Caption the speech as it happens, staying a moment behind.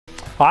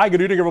Hi,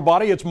 good evening,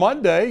 everybody. It's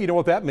Monday. You know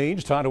what that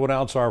means. Time to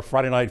announce our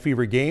Friday Night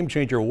Fever Game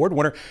Changer Award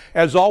winner.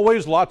 As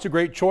always, lots of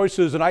great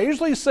choices, and I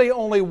usually say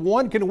only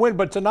one can win,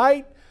 but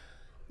tonight,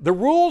 the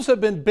rules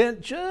have been bent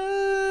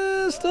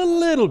just a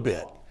little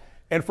bit,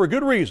 and for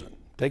good reason.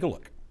 Take a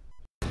look.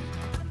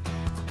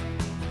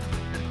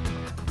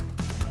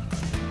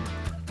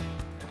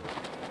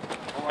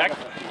 Back.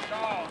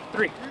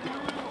 3.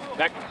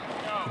 Back.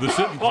 The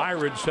Sinton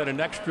Pirates had an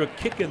extra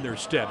kick in their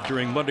step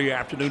during Monday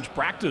afternoon's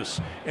practice,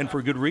 and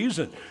for good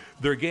reason.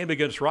 Their game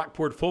against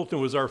Rockport Fulton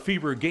was our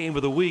Fever game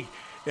of the week,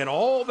 and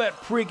all that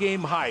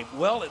pregame hype,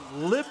 well, it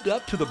lived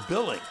up to the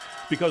billing.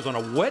 Because on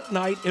a wet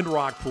night in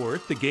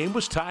Rockport, the game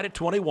was tied at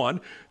 21,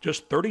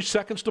 just 30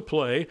 seconds to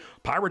play.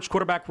 Pirates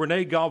quarterback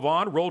Rene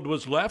Galvan rolled to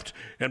his left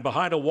and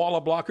behind a wall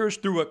of blockers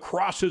threw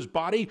across his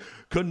body,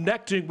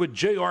 connecting with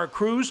Galvan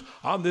Cruz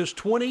on this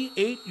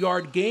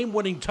 28-yard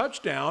game-winning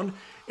touchdown.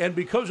 And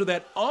because of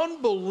that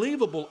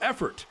unbelievable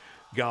effort,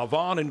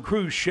 Galvan and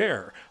Cruz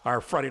share our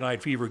Friday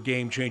Night Fever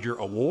Game Changer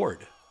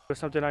Award. It was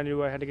something I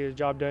knew I had to get the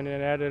job done,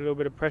 and added a little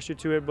bit of pressure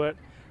to it, but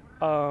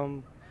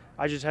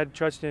I just had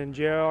trust in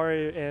JR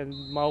and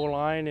my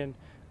line, and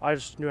I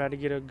just knew how to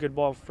get a good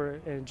ball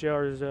for and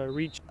JR's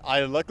reach.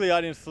 Luckily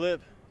I didn't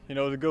slip. You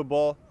know, it was a good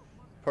ball,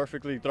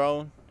 perfectly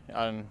thrown,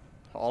 and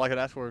all I could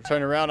ask for was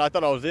turn around. I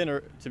thought I was in,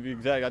 or to be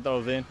exact, I thought I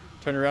was in.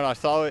 Turned around, I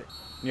saw it,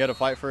 and you had to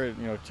fight for it.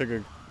 You know,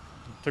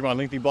 took my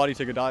lengthy body,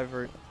 took a dive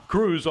for it.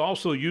 Cruz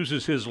also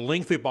uses his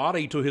lengthy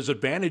body to his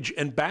advantage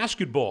in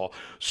basketball.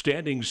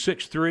 Standing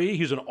 6'3",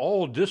 he's an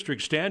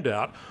all-district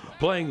standout.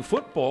 Playing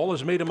football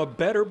has made him a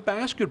better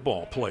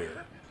basketball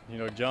player. You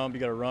know, jump, you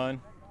got to run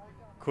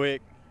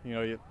quick. You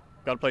know, you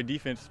got to play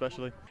defense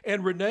especially.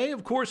 And Rene,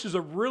 of course, is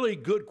a really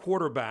good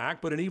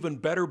quarterback, but an even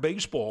better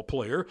baseball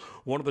player.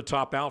 One of the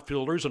top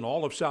outfielders in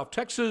all of South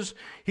Texas.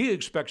 He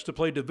expects to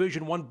play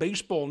Division I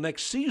baseball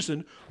next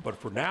season, but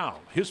for now,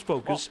 his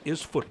focus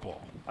is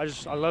football.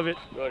 I love it.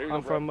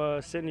 I'm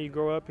from Sinton. You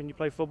grow up and you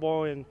play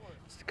football, and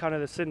it's kind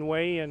of the Sinton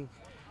way, and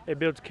it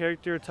builds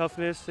character,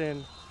 toughness,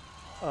 and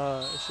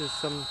it's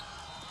just something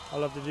I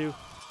love to do.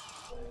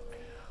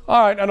 All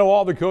right, I know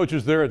all the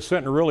coaches there at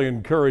Sinton really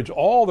encourage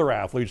all their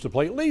athletes to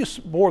play at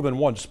least more than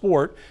one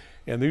sport,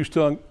 and these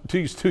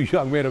two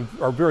young men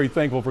are very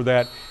thankful for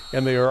that,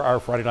 and they are our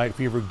Friday Night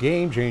Fever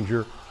Game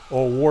Changer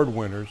Award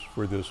winners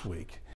for this week.